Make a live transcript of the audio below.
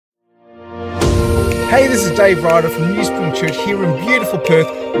Hey, this is Dave Ryder from New Spring Church here in beautiful Perth,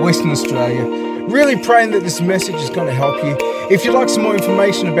 Western Australia. Really praying that this message is going to help you. If you'd like some more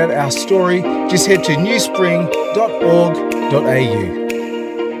information about our story, just head to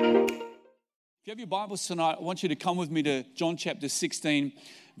newspring.org.au. If you have your Bibles tonight, I want you to come with me to John chapter 16,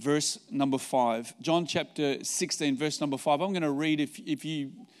 verse number 5. John chapter 16, verse number 5. I'm going to read. If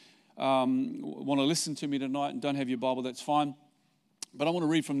you want to listen to me tonight and don't have your Bible, that's fine. But I want to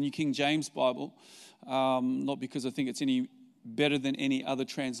read from the New King James Bible, not because I think it's any better than any other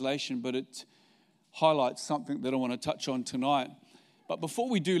translation, but it highlights something that I want to touch on tonight. But before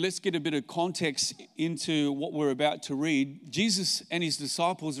we do, let's get a bit of context into what we're about to read. Jesus and his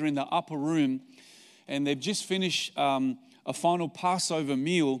disciples are in the upper room, and they've just finished a final Passover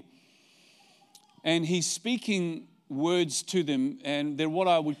meal, and he's speaking words to them, and they're what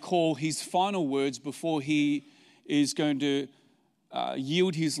I would call his final words before he is going to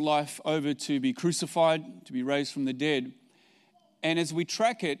yield his life over to be crucified, to be raised from the dead. And as we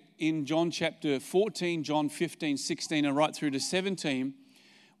track it in John chapter 14, John 15, 16, and right through to 17,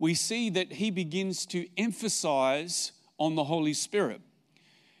 we see that he begins to emphasize on the Holy Spirit.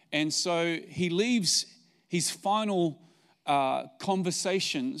 And so he leaves his final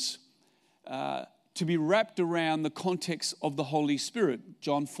conversations to be wrapped around the context of the Holy Spirit.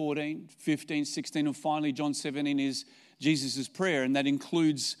 John 14, 15, 16, and finally John 17 is Jesus' prayer, and that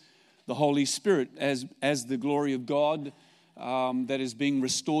includes the Holy Spirit as the glory of God that is being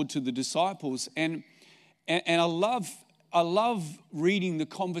restored to the disciples. And I love reading the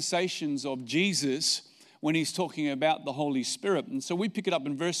conversations of Jesus when he's talking about the Holy Spirit. And so we pick it up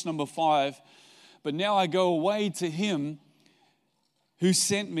in verse number 5. But now I go away to him who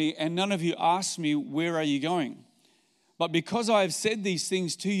sent me, and none of you asked me, where are you going? But because I have said these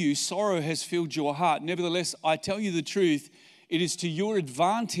things to you, sorrow has filled your heart. Nevertheless, I tell you the truth, it is to your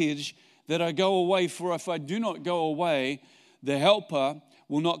advantage that I go away. For if I do not go away, the Helper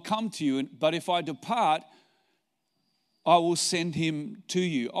will not come to you. But if I depart, I will send him to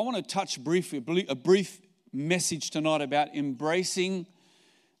you. I want to touch briefly, a brief message tonight about embracing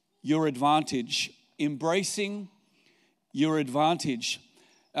your advantage. Embracing your advantage.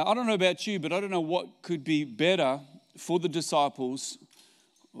 I don't know about you, but I don't know what could be better for the disciples,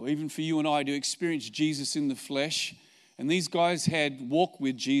 or even for you and I, to experience Jesus in the flesh. And these guys had walked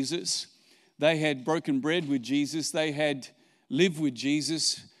with Jesus. They had broken bread with Jesus. They had lived with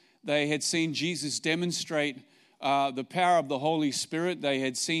Jesus. They had seen Jesus demonstrate the power of the Holy Spirit. They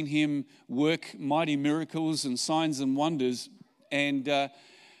had seen him work mighty miracles and signs and wonders. And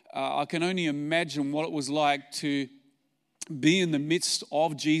I can only imagine what it was like to be in the midst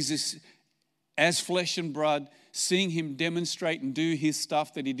of Jesus as flesh and blood, seeing him demonstrate and do his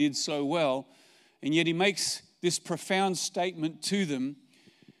stuff that he did so well. And yet he makes this profound statement to them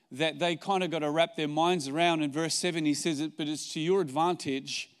that they kind of got to wrap their minds around. In verse 7, he says, but it's to your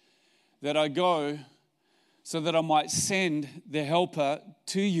advantage that I go so that I might send the Helper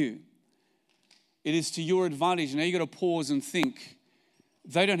to you. It is to your advantage. Now you got to pause and think.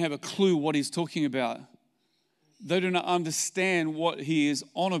 They don't have a clue what he's talking about. They do not understand what he is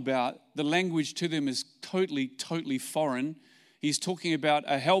on about. The language to them is totally foreign. He's talking about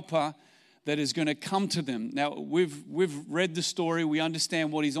a helper that is going to come to them. Now, we've read the story. We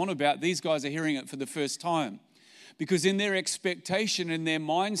understand what he's on about. These guys are hearing it for the first time. Because in their expectation and their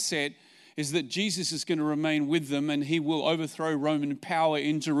mindset is that Jesus is going to remain with them and he will overthrow Roman power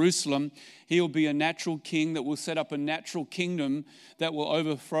in Jerusalem. He'll be a natural king that will set up a natural kingdom that will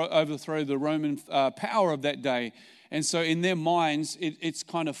overthrow the Roman power of that day. And so in their minds, it's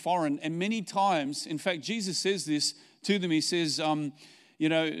kind of foreign. And many times, in fact, Jesus says this to them. He says, none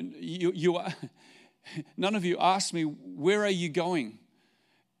of you asked me, where are you going?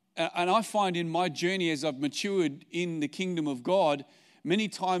 And I find in my journey as I've matured in the kingdom of God, many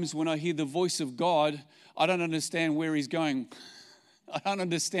times when I hear the voice of God, I don't understand where he's going. I don't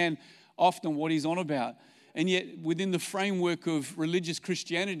understand often what he's on about. And yet within the framework of religious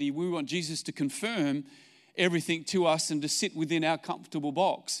Christianity, we want Jesus to confirm everything to us and to sit within our comfortable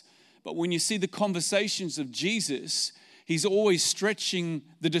box. But when you see the conversations of Jesus, he's always stretching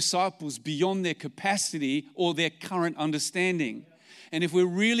the disciples beyond their capacity or their current understanding. And if we're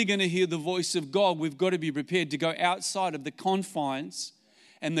really going to hear the voice of God, we've got to be prepared to go outside of the confines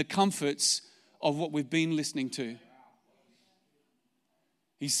and the comforts of what we've been listening to.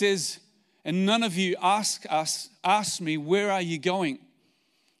 He says, and none of you ask me, where are you going?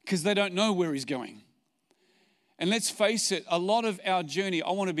 Because they don't know where he's going. And let's face it, a lot of our journey,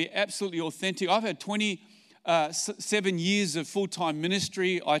 I want to be absolutely authentic. I've had 20 7 years of full-time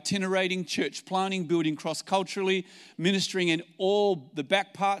ministry, itinerating, church planning, building cross-culturally, ministering in all the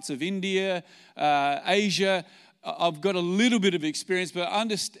back parts of India, Asia. I've got a little bit of experience, but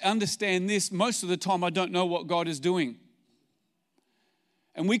understand this, most of the time I don't know what God is doing.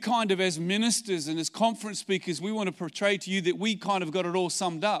 And we kind of, as ministers and as conference speakers, we want to portray to you that we kind of got it all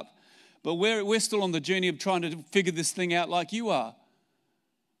summed up. But we're still on the journey of trying to figure this thing out like you are.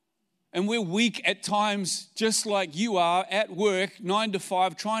 And we're weak at times, just like you are at work, 9 to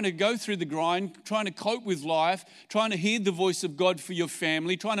 5, trying to go through the grind, trying to cope with life, trying to hear the voice of God for your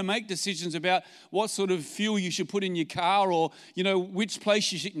family, trying to make decisions about what sort of fuel you should put in your car, or, which place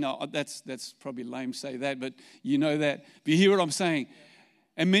you should. No, that's probably lame to say that, but you know that. But you hear what I'm saying?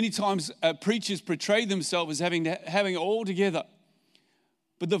 And many times preachers portray themselves as having it all together.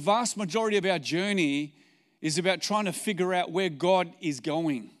 But the vast majority of our journey is about trying to figure out where God is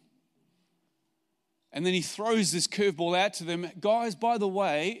going. And then he throws this curveball out to them. Guys, by the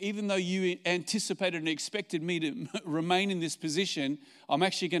way, even though you anticipated and expected me to remain in this position, I'm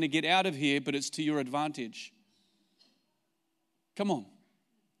actually going to get out of here, but it's to your advantage. Come on.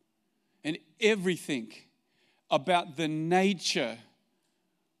 And everything about the nature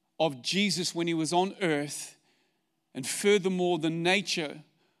of Jesus when he was on earth, and furthermore, the nature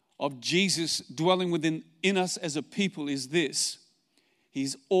of Jesus dwelling within us as a people is this.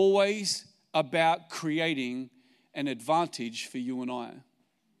 He's always about creating an advantage for you and I.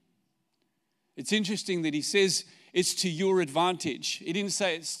 It's interesting that he says it's to your advantage. He didn't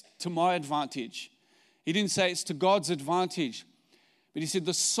say it's to my advantage. He didn't say it's to God's advantage. But he said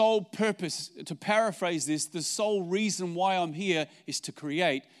the sole purpose, to paraphrase this, the sole reason why I'm here is to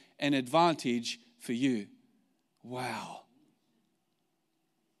create an advantage for you. Wow.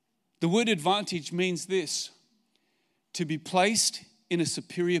 The word advantage means this: to be placed in a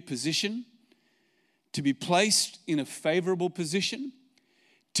superior position, to be placed in a favorable position,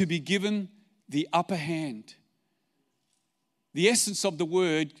 to be given the upper hand. The essence of the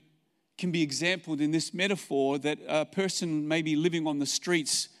word can be exampled in this metaphor that a person may be living on the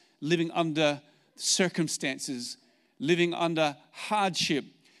streets, living under circumstances, living under hardship,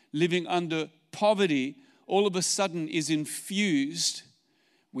 living under poverty, all of a sudden is infused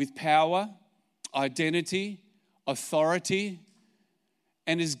with power, identity, authority,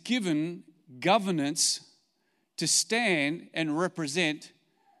 and is given governance to stand and represent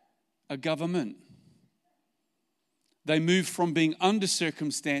a government. They move from being under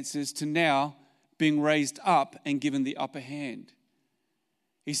circumstances to now being raised up and given the upper hand.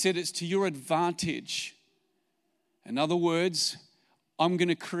 He said it's to your advantage. In other words, I'm going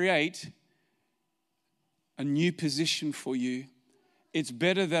to create a new position for you. It's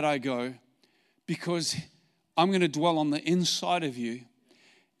better that I go because I'm going to dwell on the inside of you.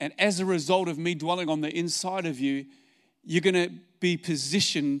 And as a result of me dwelling on the inside of you, you're going to be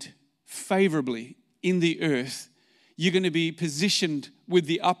positioned favorably in the earth. You're going to be positioned with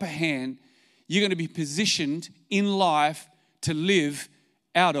the upper hand. You're going to be positioned in life to live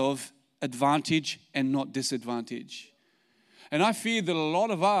out of advantage and not disadvantage. And I fear that a lot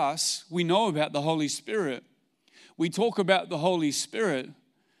of us, we know about the Holy Spirit. We talk about the Holy Spirit.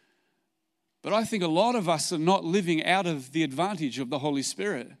 But I think a lot of us are not living out of the advantage of the Holy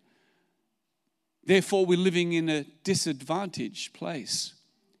Spirit. Therefore, we're living in a disadvantaged place.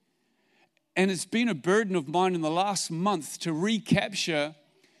 And it's been a burden of mine in the last month to recapture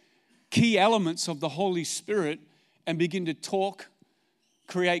key elements of the Holy Spirit and begin to talk,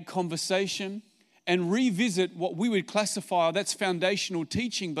 create conversation, and revisit what we would classify, that's foundational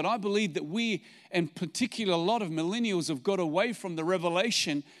teaching. But I believe that we, in particular, a lot of millennials have got away from the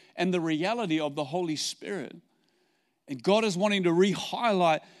revelation and the reality of the Holy Spirit. And God is wanting to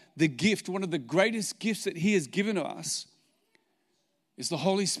re-highlight the gift. One of the greatest gifts that He has given to us is the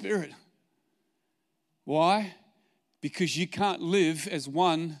Holy Spirit. Why? Because you can't live as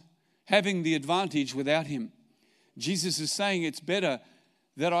one having the advantage without Him. Jesus is saying it's better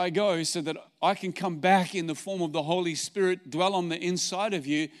that I go so that I can come back in the form of the Holy Spirit, dwell on the inside of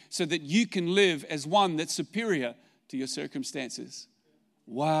you so that you can live as one that's superior to your circumstances.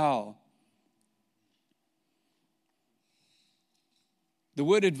 Wow. The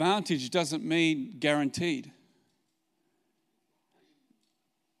word advantage doesn't mean guaranteed.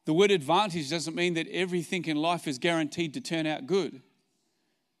 The word advantage doesn't mean that everything in life is guaranteed to turn out good.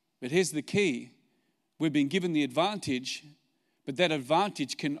 But here's the key. We've been given the advantage, but that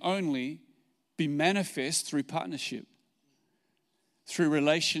advantage can only be manifest through partnership, through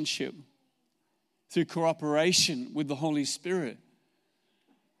relationship, through cooperation with the Holy Spirit.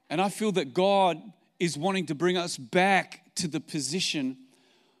 And I feel that God is wanting to bring us back to the position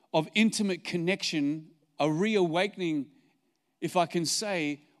of intimate connection a reawakening, if I can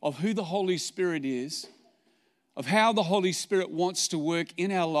say, of who the Holy Spirit is, of how the Holy Spirit wants to work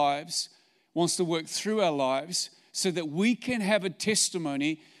in our lives, wants to work through our lives, so that we can have a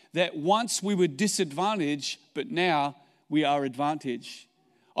testimony that once we were disadvantaged, but now we are advantaged.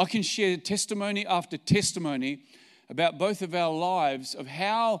 I can share testimony after testimony about both of our lives of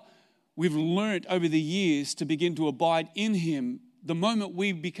how we've learnt over the years to begin to abide in Him. The moment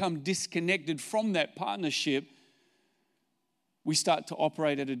we become disconnected from that partnership, we start to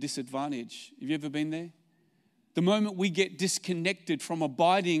operate at a disadvantage. Have you ever been there? The moment we get disconnected from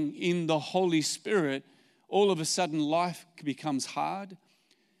abiding in the Holy Spirit, all of a sudden life becomes hard,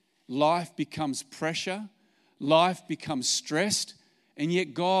 life becomes pressure, life becomes stressed, and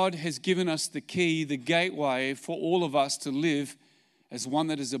yet God has given us the key, the gateway for all of us to live as one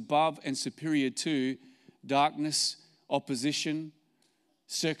that is above and superior to darkness, opposition,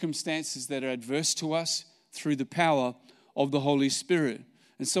 circumstances that are adverse to us through the power of the Holy Spirit.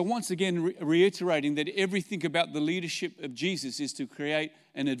 And so once again, reiterating that everything about the leadership of Jesus is to create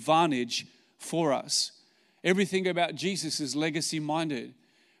an advantage for us. Everything about Jesus is legacy-minded.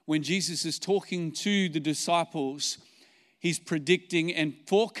 When Jesus is talking to the disciples, He's predicting and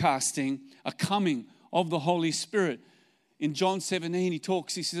forecasting a coming of the Holy Spirit. In John 17,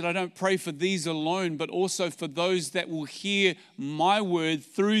 He said, I don't pray for these alone, but also for those that will hear my word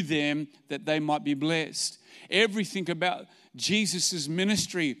through them, that they might be blessed. Everything about Jesus'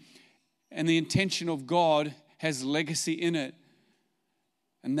 ministry and the intention of God has legacy in it.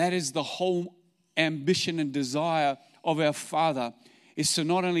 And that is the whole ambition and desire of our Father, is to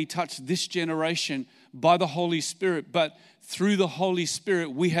not only touch this generation by the Holy Spirit, but through the Holy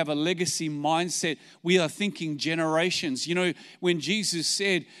Spirit, we have a legacy mindset. We are thinking generations. You know, when Jesus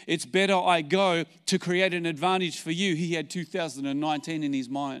said, it's better I go to create an advantage for you, He had 2019 in His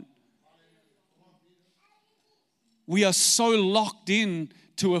mind. We are so locked in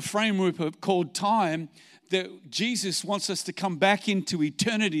to a framework called time that Jesus wants us to come back into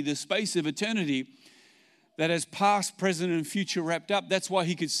eternity, the space of eternity, that has past, present, and future wrapped up. That's why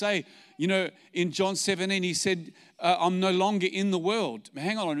He could say, you know, in John 17, He said, I'm no longer in the world.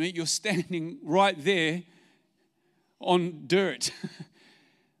 Hang on a minute, you're standing right there on dirt.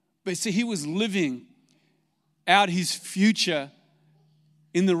 But see, He was living out His future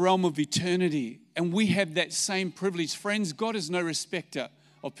in the realm of eternity. And we have that same privilege. Friends, God is no respecter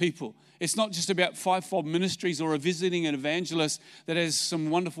of people. It's not just about fivefold ministries or a visiting an evangelist that has some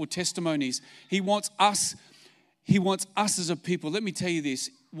wonderful testimonies. He wants us as a people. Let me tell you this.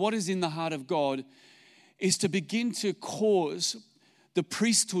 What is in the heart of God is to begin to cause the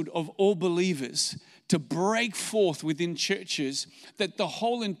priesthood of all believers to break forth within churches, that the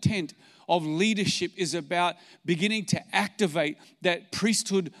whole intent of leadership is about beginning to activate that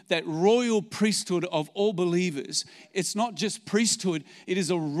priesthood, that royal priesthood of all believers. It's not just priesthood, it is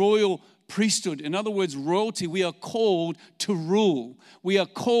a royal priesthood. In other words, royalty. We are called to rule. We are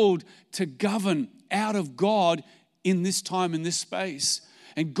called to govern out of God in this time, in this space.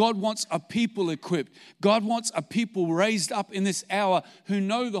 And God wants a people equipped. God wants a people raised up in this hour who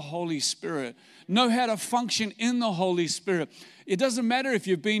know the Holy Spirit, know how to function in the Holy Spirit. It doesn't matter if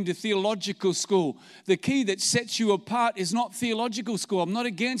you've been to theological school. The key that sets you apart is not theological school. I'm not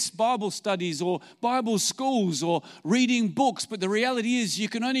against Bible studies or Bible schools or reading books, but the reality is you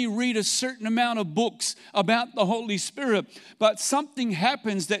can only read a certain amount of books about the Holy Spirit. But something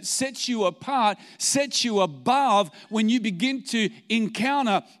happens that sets you apart, sets you above when you begin to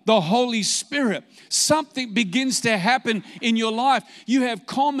encounter the Holy Spirit. Something begins to happen in your life. You have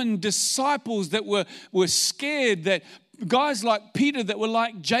common disciples that were scared, that guys like Peter that were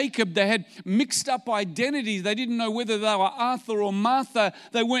like Jacob, they had mixed up identities. They didn't know whether they were Arthur or Martha.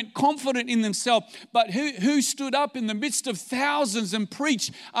 They weren't confident in themselves. But who stood up in the midst of thousands and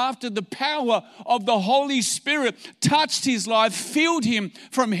preached after the power of the Holy Spirit touched his life, filled him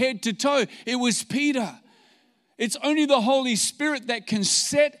from head to toe? It was Peter. It's only the Holy Spirit that can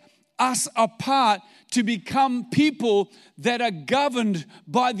set us apart to become people that are governed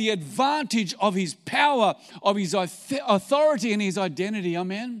by the advantage of His power, of His authority and His identity.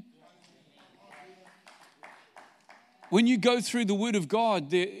 Amen. When you go through the Word of God,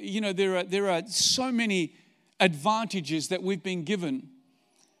 there are so many advantages that we've been given.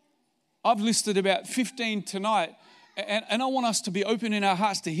 I've listed about 15 tonight, and I want us to be open in our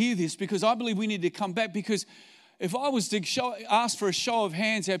hearts to hear this, because I believe we need to come back. Because if I was to ask for a show of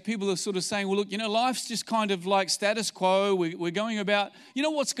hands, how people are sort of saying, well, look, life's just kind of like status quo. We're going about,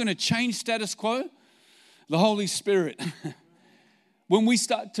 what's going to change status quo? The Holy Spirit. when we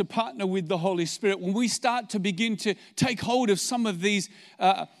start to partner with the Holy Spirit, when we start to begin to take hold of some of these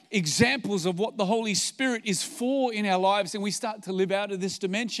examples of what the Holy Spirit is for in our lives, and we start to live out of this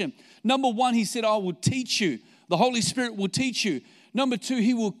dimension. Number one, he said, I will teach you. The Holy Spirit will teach you. Number two,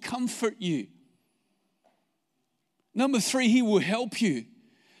 he will comfort you. Number three, he will help you.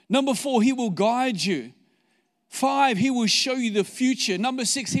 Number four, he will guide you. 5, he will show you the future. Number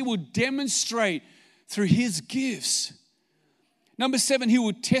 6, he will demonstrate through his gifts. Number 7, he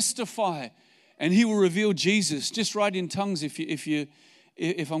will testify and he will reveal Jesus. Just write in tongues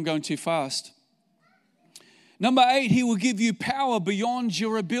if I'm going too fast. Number 8, he will give you power beyond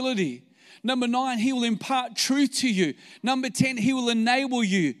your ability. Number 9, he will impart truth to you. Number 10, he will enable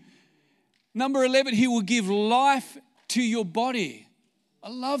you. Number 11, he will give life to your body. I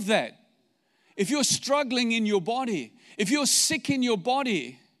love that. If you're struggling in your body, if you're sick in your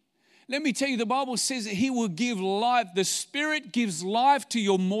body, let me tell you, the Bible says that he will give life. The Spirit gives life to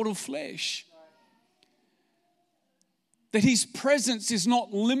your mortal flesh. That his presence is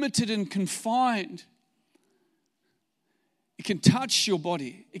not limited and confined. It can touch your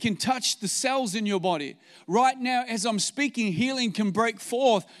body. It can touch the cells in your body. Right now, as I'm speaking, healing can break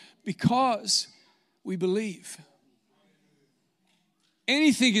forth because we believe.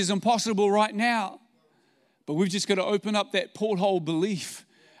 Anything is impossible right now, but we've just got to open up that porthole belief.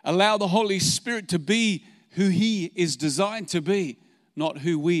 Allow the Holy Spirit to be who he is designed to be, not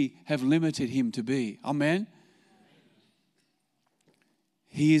who we have limited him to be. Amen.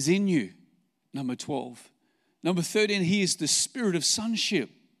 He is in you. Number 12. Number 13, he is the spirit of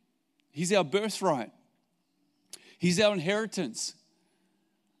sonship. He's our birthright. He's our inheritance.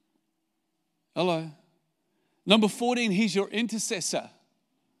 Hello. Number 14, he's your intercessor.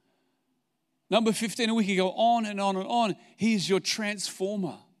 Number 15, and we can go on and on and on. He is your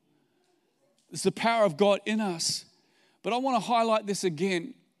transformer. It's the power of God in us. But I want to highlight this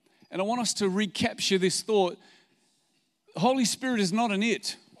again, and I want us to recapture this thought. The Holy Spirit is not an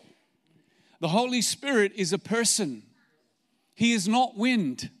it. The Holy Spirit is a person. He is not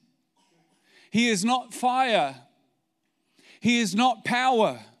wind. He is not fire. He is not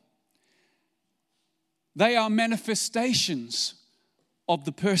power. They are manifestations of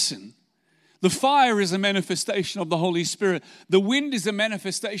the person. The fire is a manifestation of the Holy Spirit. The wind is a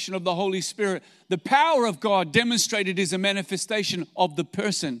manifestation of the Holy Spirit. The power of God demonstrated is a manifestation of the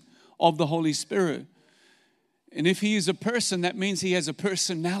person of the Holy Spirit. And if he is a person, that means he has a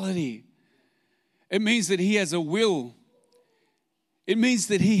personality. It means that he has a will. It means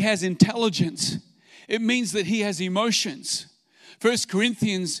that he has intelligence. It means that he has emotions. 1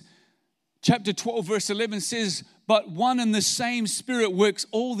 Corinthians chapter 12 verse 11 says, but one and the same Spirit works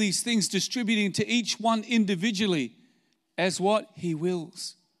all these things, distributing to each one individually as what he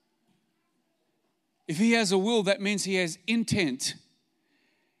wills. If he has a will, that means he has intent.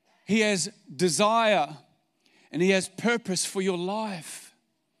 He has desire and he has purpose for your life.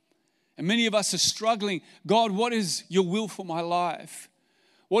 And many of us are struggling. God, what is your will for my life?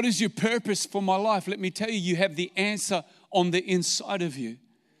 What is your purpose for my life? Let me tell you, you have the answer on the inside of you.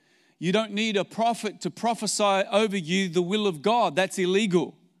 You don't need a prophet to prophesy over you the will of God. That's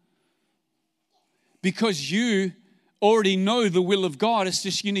illegal. Because you already know the will of God. It's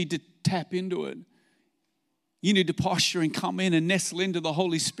just you need to tap into it. You need to posture and come in and nestle into the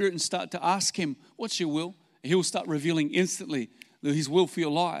Holy Spirit and start to ask him, what's your will? He'll start revealing instantly his will for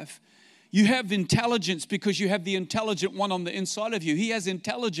your life. You have intelligence because you have the intelligent one on the inside of you. He has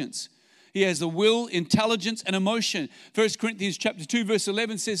intelligence. He has a will, intelligence, and emotion. 1 Corinthians chapter 2, verse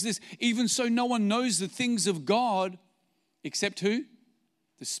 11 says this, even so no one knows the things of God except who?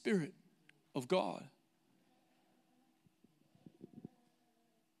 The Spirit of God.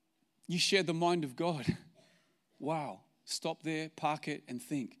 You share the mind of God. Wow. Stop there, park it, and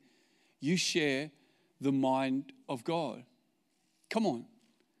think. You share the mind of God. Come on.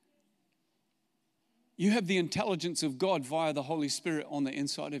 You have the intelligence of God via the Holy Spirit on the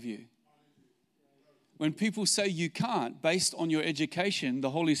inside of you. When people say you can't, based on your education, the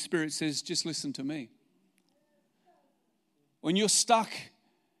Holy Spirit says, just listen to me. When you're stuck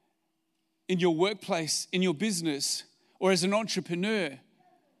in your workplace, in your business, or as an entrepreneur,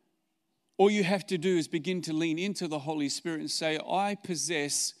 all you have to do is begin to lean into the Holy Spirit and say, I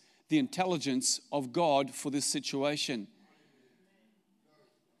possess the intelligence of God for this situation.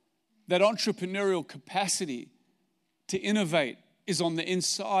 That entrepreneurial capacity to innovate is on the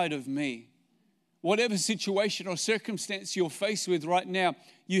inside of me. Whatever situation or circumstance you're faced with right now,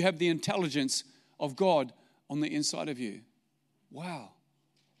 you have the intelligence of God on the inside of you. Wow.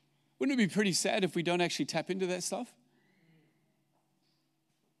 Wouldn't it be pretty sad if we don't actually tap into that stuff?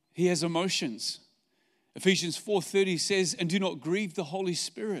 He has emotions. Ephesians 4:30 says, "And do not grieve the Holy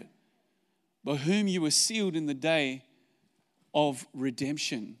Spirit, by whom you were sealed in the day of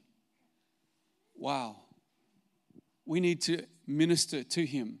redemption." Wow. We need to minister to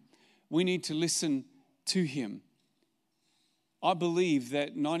him. We need to listen to him. I believe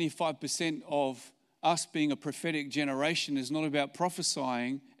that 95% of us being a prophetic generation is not about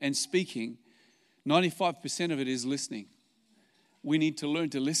prophesying and speaking. 95% of it is listening. We need to learn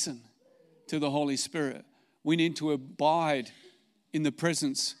to listen to the Holy Spirit. We need to abide in the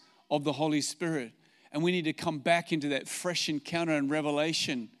presence of the Holy Spirit. And we need to come back into that fresh encounter and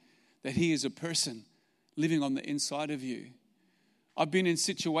revelation that he is a person living on the inside of you. I've been in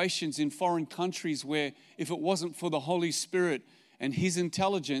situations in foreign countries where if it wasn't for the Holy Spirit and his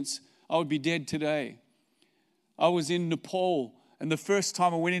intelligence, I would be dead today. I was in Nepal, and the first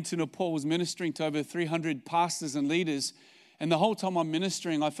time I went into Nepal was ministering to over 300 pastors and leaders. And the whole time I'm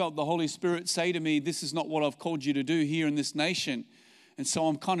ministering, I felt the Holy Spirit say to me, "This is not what I've called you to do here in this nation." And so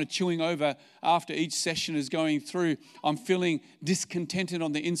I'm kind of chewing over after each session is going through. I'm feeling discontented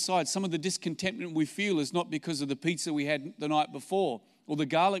on the inside. Some of the discontentment we feel is not because of the pizza we had the night before or the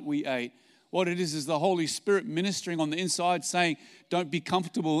garlic we ate. What it is the Holy Spirit ministering on the inside saying, "Don't be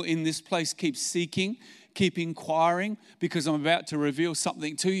comfortable in this place. Keep seeking, keep inquiring, because I'm about to reveal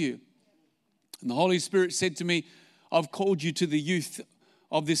something to you." And the Holy Spirit said to me, "I've called you to the youth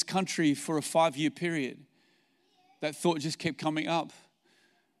of this country for a 5-year period." That thought just kept coming up.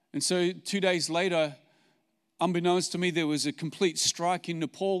 And so 2 days later, unbeknownst to me, there was a complete strike in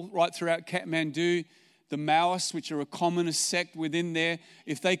Nepal, right throughout Kathmandu. The Maoists, which are a communist sect within there,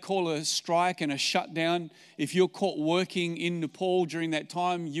 if they call a strike and a shutdown, if you're caught working in Nepal during that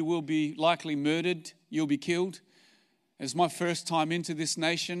time, you will be likely murdered, you'll be killed. It's my first time into this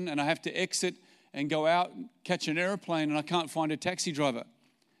nation, and I have to exit and go out, catch an airplane, and I can't find a taxi driver.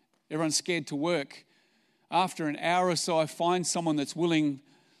 Everyone's scared to work. After an hour or so, I find someone that's willing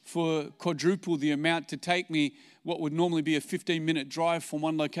for quadruple the amount to take me what would normally be a 15-minute drive from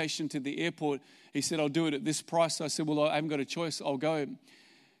one location to the airport. He said, "I'll do it at this price." I said, "Well, I haven't got a choice. I'll go." And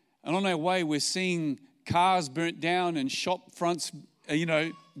on our way, we're seeing cars burnt down and shop fronts,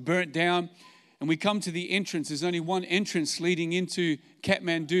 burnt down. And we come to the entrance. There's only one entrance leading into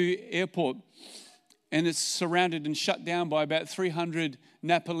Kathmandu airport. And it's surrounded and shut down by about 300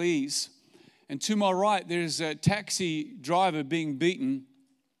 Nepalese. And to my right, there's a taxi driver being beaten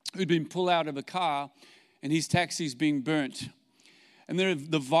who'd been pulled out of a car, and his taxi's being burnt. And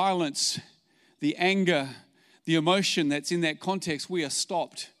the violence, the anger, the emotion that's in that context, we are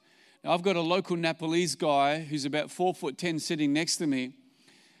stopped. Now, I've got a local Nepalese guy who's about 4'10" sitting next to me,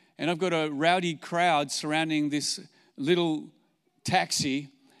 and I've got a rowdy crowd surrounding this little taxi.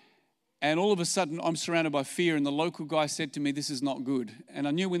 And all of a sudden, I'm surrounded by fear, and the local guy said to me, "This is not good." And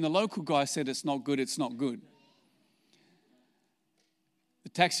I knew when the local guy said it's not good, it's not good. The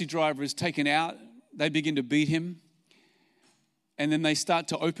taxi driver is taken out. They begin to beat him. And then they start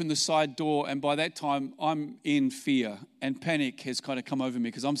to open the side door. And by that time, I'm in fear. And panic has kind of come over me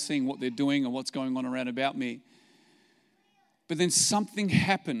because I'm seeing what they're doing and what's going on around about me. But then something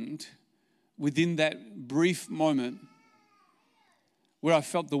happened within that brief moment where I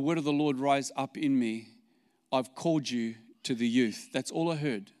felt the word of the Lord rise up in me. "I've called you to the youth." That's all I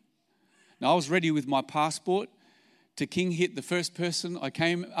heard. Now, I was ready with my passport to king hit the first person I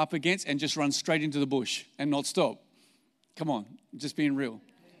came up against and just run straight into the bush and not stop. Come on, just being real.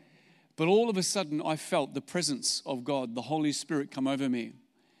 But all of a sudden, I felt the presence of God, the Holy Spirit, come over me.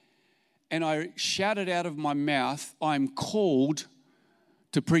 And I shouted out of my mouth, "I'm called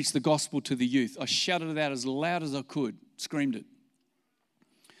to preach the gospel to the youth." I shouted it out as loud as I could, screamed it.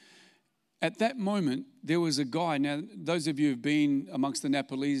 At that moment, there was a guy. Now, those of you who have been amongst the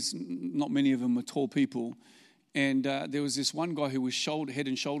Nepalese, not many of them are tall people. And there was this one guy who was head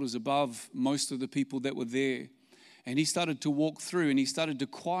and shoulders above most of the people that were there. And he started to walk through, and he started to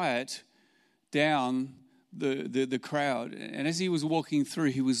quiet down the crowd. And as he was walking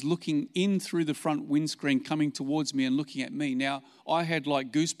through, he was looking in through the front windscreen, coming towards me and looking at me. Now, I had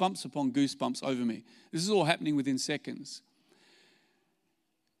like goosebumps upon goosebumps over me. This is all happening within seconds.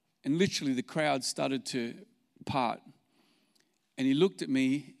 And literally the crowd started to part. And he looked at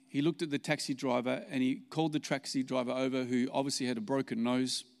me, he looked at the taxi driver, and he called the taxi driver over, who obviously had a broken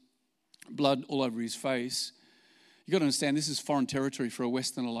nose, blood all over his face. You've got to understand, this is foreign territory for a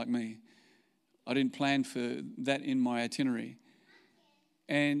Westerner like me. I didn't plan for that in my itinerary.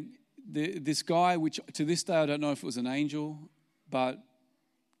 And this guy, which to this day I don't know if it was an angel, but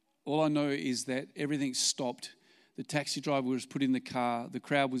all I know is that everything stopped. The taxi driver was put in the car, the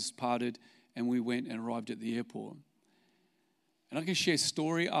crowd was parted, and we went and arrived at the airport. And I can share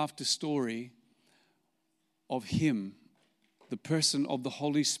story after story of Him, the person of the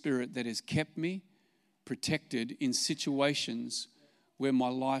Holy Spirit that has kept me protected in situations where my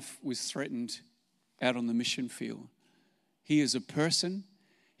life was threatened out on the mission field. He is a person.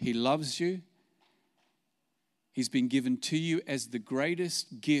 He loves you. He's been given to you as the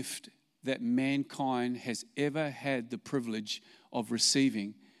greatest gift that mankind has ever had the privilege of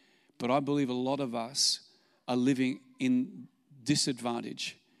receiving. But I believe a lot of us are living in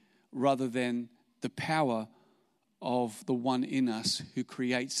disadvantage rather than the power of the one in us who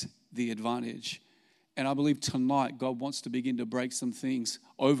creates the advantage. And I believe tonight God wants to begin to break some things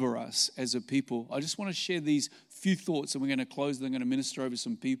over us as a people. I just want to share these few thoughts, and we're going to close, and I'm going to minister over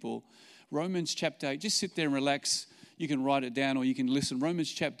some people. Romans chapter 8, just sit there and relax. You can write it down or you can listen.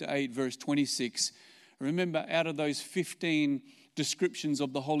 Romans chapter 8, verse 26. Remember, out of those 15 descriptions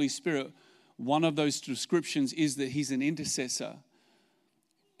of the Holy Spirit, one of those descriptions is that He's an intercessor.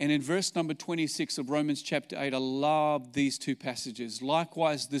 And in verse number 26 of Romans chapter 8, I love these two passages.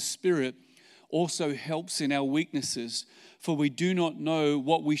 Likewise, the Spirit also helps in our weaknesses, for we do not know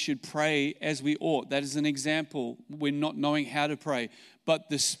what we should pray as we ought. That is an example. We're not knowing how to pray. But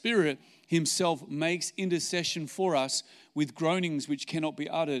the Spirit Himself makes intercession for us with groanings which cannot be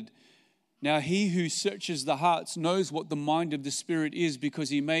uttered. Now He who searches the hearts knows what the mind of the Spirit is, because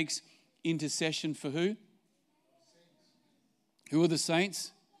He makes intercession for who? Who are the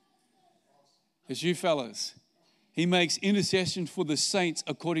saints? It's you fellas. He makes intercession for the saints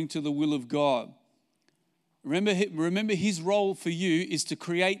according to the will of God. Remember His role for you is to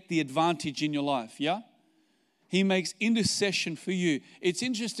create the advantage in your life, yeah? He makes intercession for you. It's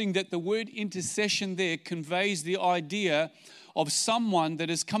interesting that the word intercession there conveys the idea of someone that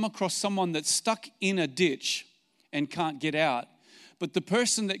has come across someone that's stuck in a ditch and can't get out. But the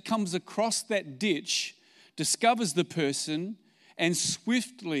person that comes across that ditch discovers the person and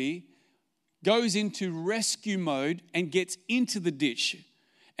swiftly goes into rescue mode and gets into the ditch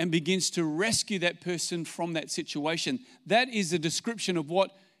and begins to rescue that person from that situation. That is a description of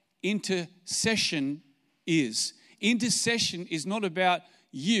what intercession is. Intercession is not about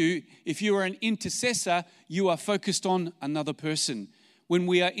you. If you are an intercessor, you are focused on another person. When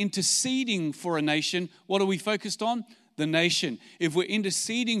we are interceding for a nation, what are we focused on? The nation. If we're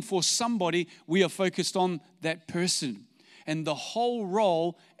interceding for somebody, we are focused on that person. And the whole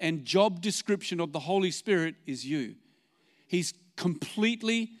role and job description of the Holy Spirit is you. He's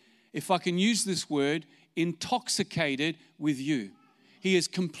completely, if I can use this word, intoxicated with you. He is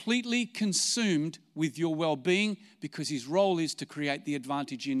completely consumed with your well-being, because His role is to create the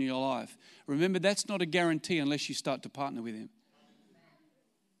advantage in your life. Remember, that's not a guarantee unless you start to partner with Him.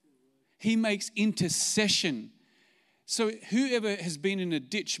 He makes intercession. So whoever has been in a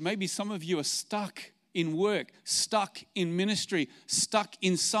ditch, maybe some of you are stuck in work, stuck in ministry, stuck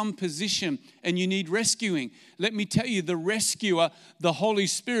in some position, and you need rescuing. Let me tell you, the rescuer, the Holy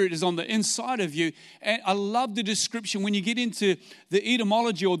Spirit, is on the inside of you. And I love the description when you get into the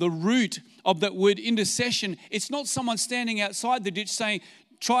etymology or the root of that word intercession. It's not someone standing outside the ditch saying,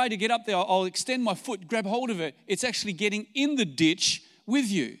 try to get up there, I'll extend my foot, grab hold of it. It's actually getting in the ditch with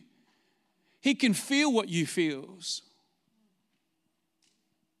you. He can feel what you feel.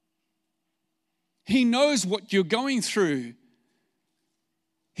 He knows what you're going through.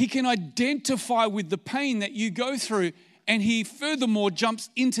 He can identify with the pain that you go through, and He furthermore jumps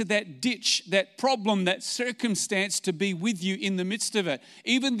into that ditch, that problem, that circumstance to be with you in the midst of it.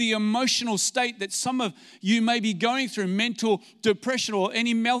 Even the emotional state that some of you may be going through, mental depression or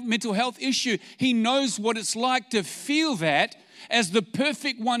any mental health issue, He knows what it's like to feel that as the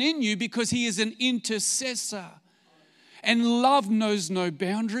perfect one in you, because He is an intercessor. And love knows no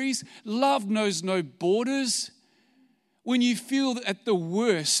boundaries. Love knows no borders. When you feel at the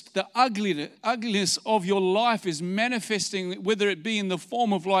worst, the ugliness of your life is manifesting, whether it be in the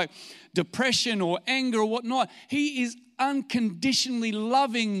form of like depression or anger or whatnot, He is unconditionally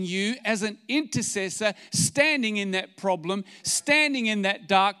loving you as an intercessor, standing in that problem, standing in that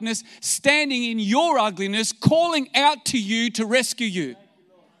darkness, standing in your ugliness, calling out to you to rescue you.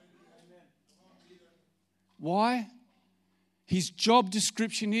 Why? His job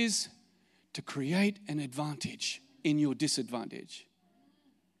description is to create an advantage in your disadvantage.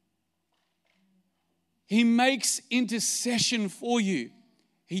 He makes intercession for you.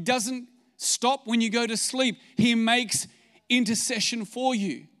 He doesn't stop when you go to sleep. He makes intercession for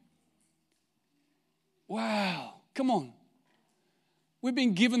you. Wow, come on. We've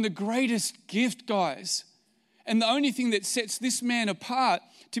been given the greatest gift, guys. And the only thing that sets this man apart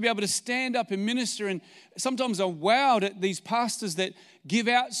to be able to stand up and minister, and sometimes I'm wowed at these pastors that give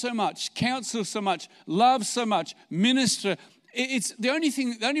out so much, counsel so much, love so much, minister, It's the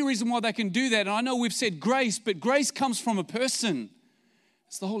only reason why they can do that, and I know we've said grace, but grace comes from a person.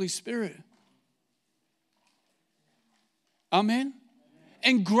 It's the Holy Spirit. Amen?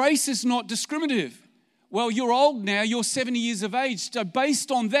 And grace is not discriminative. Well, you're old now, you're 70 years of age, so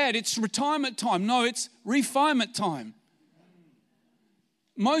based on that, it's retirement time. No, it's refinement time.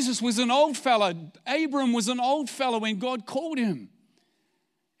 Moses was an old fella. Abram was an old fella when God called him.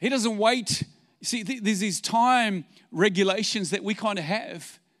 He doesn't wait. See, there's these time regulations that we kind of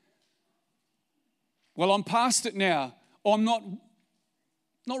have. Well, I'm past it now. Or I'm not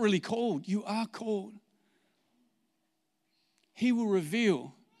really called. You are called. He will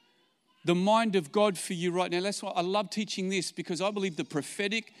reveal the mind of God for you right now. That's why I love teaching this, because I believe the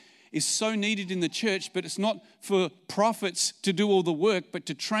prophetic is so needed in the church, but it's not for prophets to do all the work, but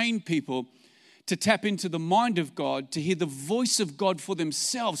to train people to tap into the mind of God, to hear the voice of God for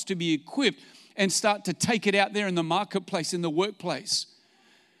themselves, to be equipped and start to take it out there in the marketplace, in the workplace.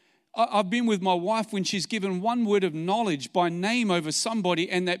 I've been with my wife when she's given one word of knowledge by name over somebody,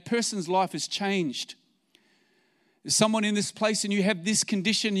 and that person's life has changed. There's someone in this place and you have this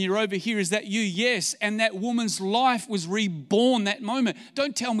condition and you're over here. Is that you? Yes. And that woman's life was reborn that moment.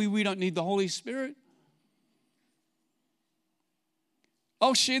 Don't tell me we don't need the Holy Spirit.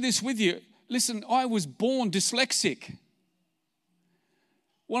 I'll share this with you. Listen, I was born dyslexic.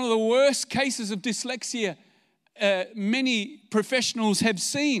 One of the worst cases of dyslexia many professionals have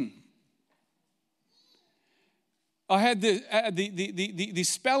seen. I had the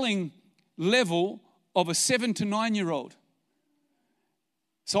spelling level of a 7 to 9 year old.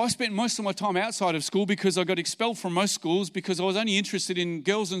 So I spent most of my time outside of school because I got expelled from most schools because I was only interested in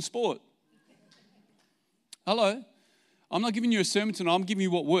girls and sport. Hello, I'm not giving you a sermon tonight, I'm giving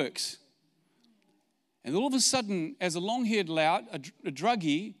you what works. And all of a sudden, as a long-haired lout, a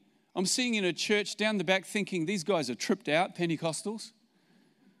druggie, I'm sitting in a church down the back thinking, these guys are tripped out, Pentecostals.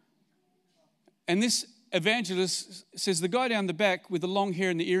 And this evangelist says, the guy down the back with the long hair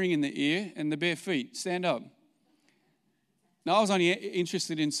and the earring in the ear and the bare feet, stand up. Now, I was only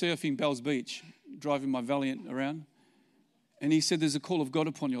interested in surfing Bells Beach, driving my Valiant around. And he said, there's a call of God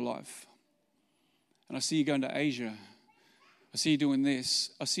upon your life. And I see you going to Asia. I see you doing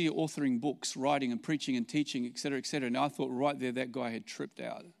this. I see you authoring books, writing and preaching and teaching, etc., etc. And I thought right there that guy had tripped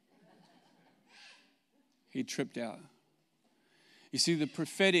out. He tripped out. You see, the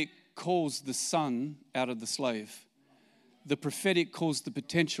prophetic calls the son out of the slave. The prophetic calls the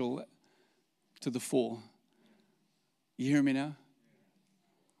potential to the fore. You hear me now?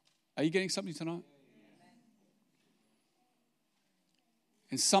 Are you getting something tonight?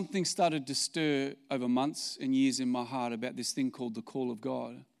 And something started to stir over months and years in my heart about this thing called the call of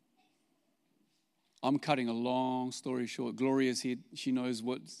God. I'm cutting a long story short. Gloria's here. She knows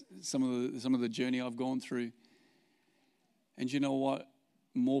what some of the journey I've gone through. And you know what?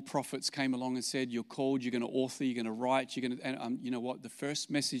 More prophets came along and said, you're called, you're going to author, you're going to write, and you know what? The first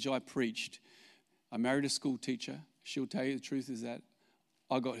message I preached, I married a school teacher. She'll tell you the truth is that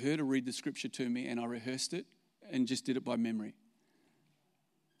I got her to read the scripture to me and I rehearsed it and just did it by memory.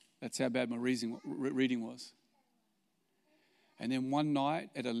 That's how bad my reading was. And then one night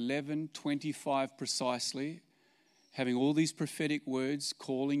at 11:25 precisely, having all these prophetic words,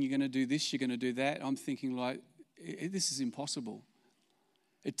 calling, you're going to do this, you're going to do that. I'm thinking like, this is impossible.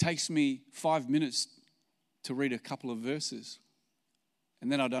 It takes me 5 minutes to read a couple of verses.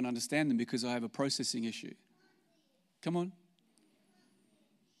 And then I don't understand them because I have a processing issue. Come on.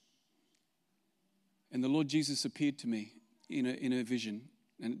 And the Lord Jesus appeared to me in a vision.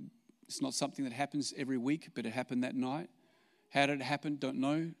 And it's not something that happens every week, but it happened that night. How did it happen? Don't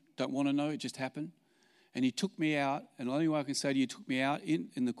know. Don't want to know. It just happened. And he took me out. And the only way I can say to you, he took me out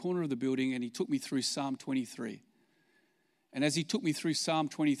in the corner of the building and he took me through Psalm 23. And as he took me through Psalm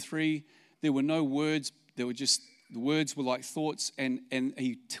 23, there were no words. There were just, the words were like thoughts. And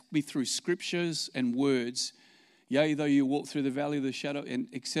he took me through scriptures and words. Yea, though you walk through the valley of the shadow, and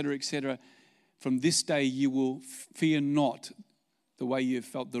et cetera, et cetera. From this day you will fear not the way you have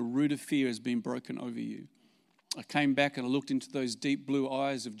felt. The root of fear has been broken over you. I came back and I looked into those deep blue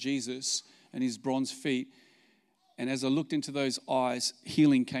eyes of Jesus and his bronze feet. And as I looked into those eyes,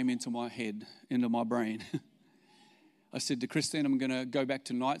 healing came into my head, into my brain. I said to Christine, I'm going to go back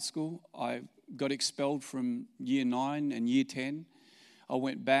to night school. I got expelled from year 9 and year 10. I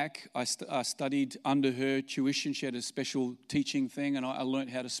went back. I studied under her tuition. She had a special teaching thing, and I learned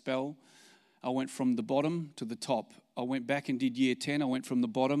how to spell. I went from the bottom to the top. I went back and did year 10. I went from the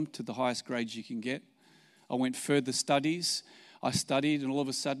bottom to the highest grades you can get. I went further studies. I studied, and all of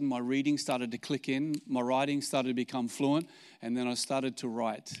a sudden my reading started to click in. My writing started to become fluent, and then I started to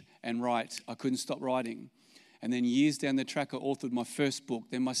write and write. I couldn't stop writing. And then years down the track, I authored my first book,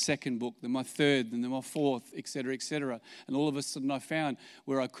 then my second book, then my third, and then my fourth, et cetera, et cetera. And all of a sudden I found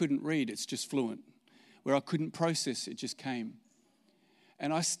where I couldn't read, it's just fluent. Where I couldn't process, it just came.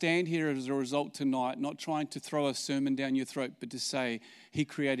 And I stand here as a result tonight, not trying to throw a sermon down your throat, but to say, He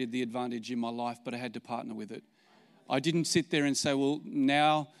created the advantage in my life, but I had to partner with it. I didn't sit there and say, well,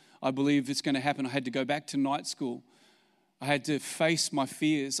 now I believe it's going to happen. I had to go back to night school. I had to face my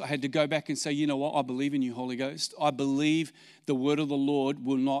fears. I had to go back and say, you know what? I believe in you, Holy Ghost. I believe the word of the Lord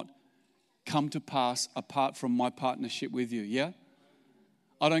will not come to pass apart from my partnership with you, yeah?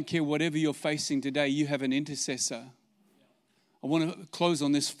 I don't care whatever you're facing today, you have an intercessor. I want to close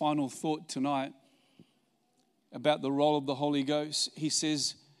on this final thought tonight about the role of the Holy Ghost. He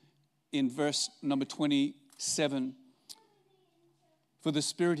says in verse number 27, for the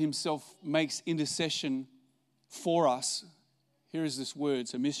Spirit himself makes intercession for us. Here is this word,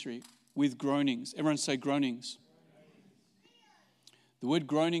 it's a mystery, with groanings. Everyone say groanings. The word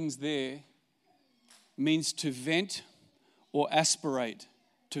groanings there means to vent or aspirate.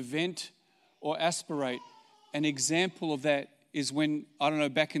 To vent or aspirate. An example of that is when, I don't know,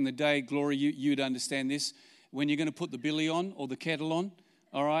 back in the day, Gloria, you'd understand this, when you're going to put the billy on or the kettle on,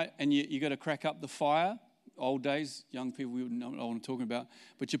 all right, and you got to crack up the fire. Old days, young people, we wouldn't know what I'm talking about.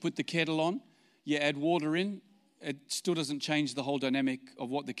 But you put the kettle on, you add water in, it still doesn't change the whole dynamic of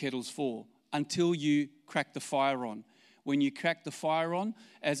what the kettle's for until you crack the fire on. When you crack the fire on,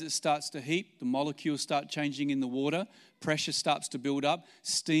 as it starts to heat, the molecules start changing in the water, pressure starts to build up,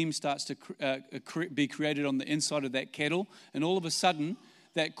 steam starts to be created on the inside of that kettle, and all of a sudden,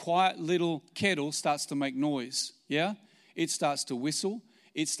 that quiet little kettle starts to make noise, yeah? It starts to whistle,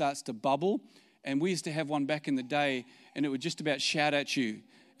 it starts to bubble, and we used to have one back in the day, and it would just about shout at you.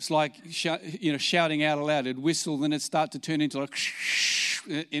 It's like shouting out aloud. It'd whistle, then it'd start to turn into like,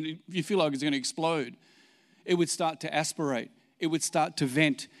 and you feel like it's going to explode. It would start to aspirate. It would start to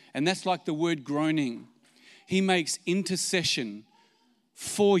vent. And that's like the word groaning. He makes intercession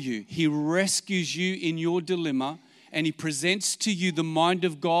for you. He rescues you in your dilemma, and he presents to you the mind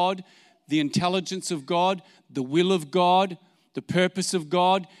of God, the intelligence of God, the will of God, the purpose of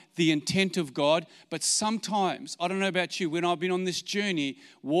God, the intent of God. But sometimes, I don't know about you, when I've been on this journey,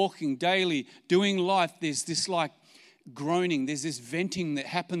 walking daily, doing life, there's this like groaning, there's this venting that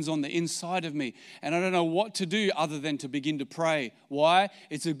happens on the inside of me. And I don't know what to do other than to begin to pray. Why?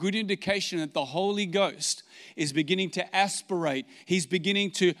 It's a good indication that the Holy Ghost is beginning to aspirate. He's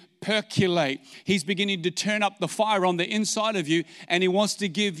beginning to percolate. He's beginning to turn up the fire on the inside of you, and he wants to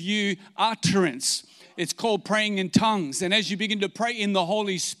give you utterance. It's called praying in tongues. And as you begin to pray in the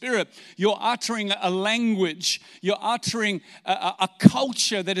Holy Spirit, you're uttering a language. You're uttering a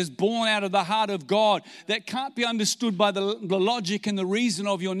culture that is born out of the heart of God that can't be understood by the logic and the reason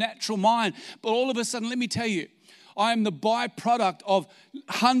of your natural mind. But all of a sudden, let me tell you, I am the byproduct of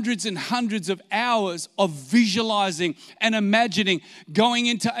hundreds and hundreds of hours of visualizing and imagining, going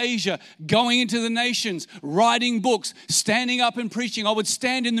into Asia, going into the nations, writing books, standing up and preaching. I would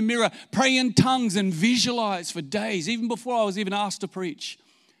stand in the mirror, pray in tongues and visualize for days, even before I was even asked to preach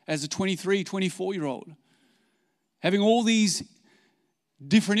as a 23, 24-year-old. Having all these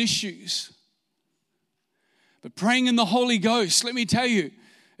different issues. But praying in the Holy Ghost, let me tell you,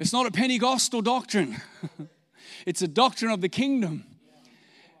 it's not a Pentecostal doctrine. It's a doctrine of the kingdom.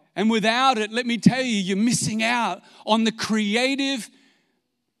 And without it, let me tell you, you're missing out on the creative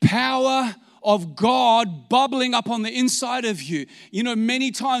power of God bubbling up on the inside of you. You know, many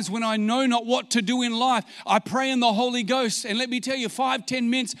times when I know not what to do in life, I pray in the Holy Ghost. And let me tell you, 5-10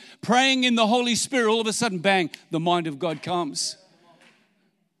 minutes praying in the Holy Spirit, all of a sudden, bang, the mind of God comes.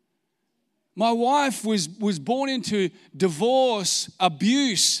 My wife was born into divorce,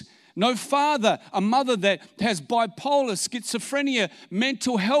 abuse. No father, a mother that has bipolar, schizophrenia,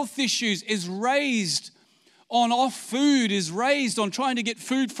 mental health issues, is raised on off food, is raised on trying to get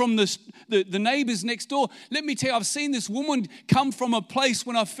food from the neighbors next door. Let me tell you, I've seen this woman come from a place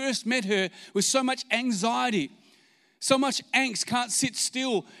when I first met her with so much anxiety, so much angst, can't sit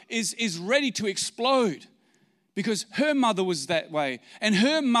still, is ready to explode. Because her mother was that way, and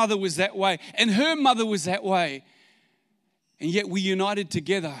her mother was that way, and her mother was that way. And yet we united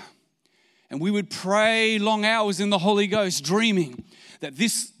together. And we would pray long hours in the Holy Ghost, dreaming that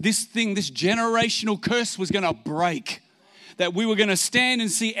this generational curse was going to break. That we were going to stand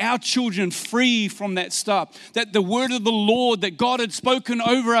and see our children free from that stuff. That the word of the Lord that God had spoken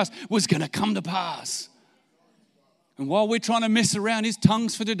over us was going to come to pass. And while we're trying to mess around, his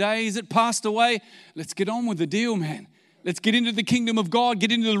tongues for today, is it passed away? Let's get on with the deal, man. Let's get into the kingdom of God,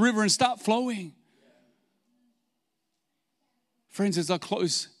 get into the river and start flowing. Friends, as I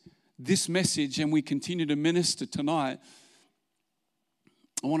close this message and we continue to minister tonight,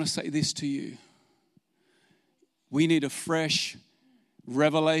 I want to say this to you. We need a fresh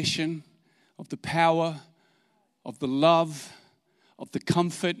revelation of the power, of the love, of the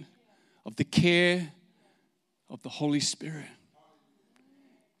comfort, of the care of the Holy Spirit.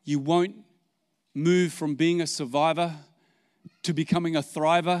 You won't move from being a survivor to becoming a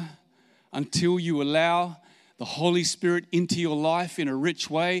thriver until you allow the Holy Spirit into your life in a rich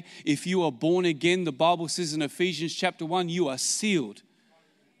way. If you are born again, the Bible says in Ephesians chapter 1, you are sealed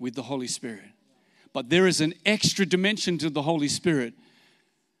with the Holy Spirit. But there is an extra dimension to the Holy Spirit.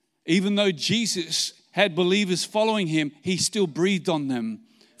 Even though Jesus had believers following him, he still breathed on them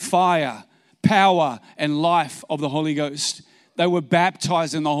fire, power, and life of the Holy Ghost. They were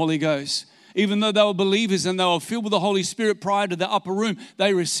baptized in the Holy Ghost. Even though they were believers and they were filled with the Holy Spirit prior to the upper room,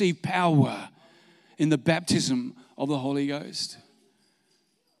 they received power in the baptism of the Holy Ghost.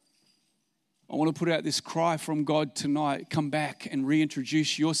 I want to put out this cry from God tonight. Come back and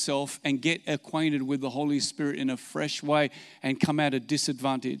reintroduce yourself and get acquainted with the Holy Spirit in a fresh way and come out of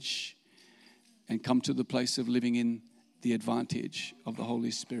disadvantage and come to the place of living in the advantage of the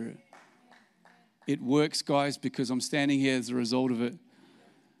Holy Spirit. It works, guys, because I'm standing here as a result of it.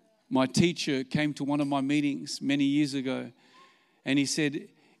 My teacher came to one of my meetings many years ago and he said,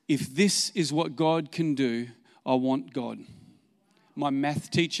 if this is what God can do, I want God. My math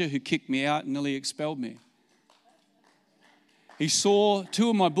teacher who kicked me out and nearly expelled me. He saw 2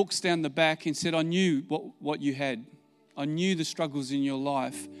 of my books down the back and said, I knew what you had. I knew the struggles in your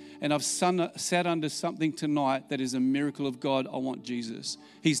life. And I've sat under something tonight that is a miracle of God. I want Jesus.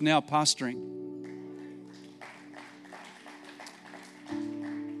 He's now pastoring.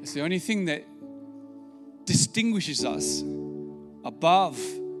 It's the only thing that distinguishes us above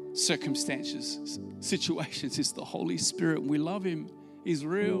circumstances, situations, is the Holy Spirit. We love him. He's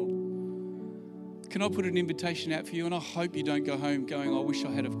real. Can I put an invitation out for you? And I hope you don't go home going, I wish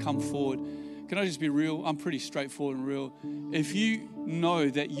I had have come forward. Can I just be real? I'm pretty straightforward and real. If you know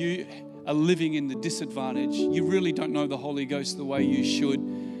that you are living in the disadvantage, you really don't know the Holy Ghost the way you should.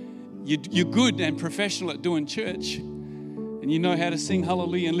 You're good and professional at doing church, and you know how to sing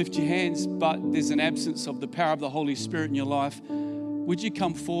hallelujah and lift your hands, but there's an absence of the power of the Holy Spirit in your life. Would you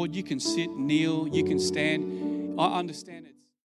come forward? You can sit, kneel, you can stand. I understand it.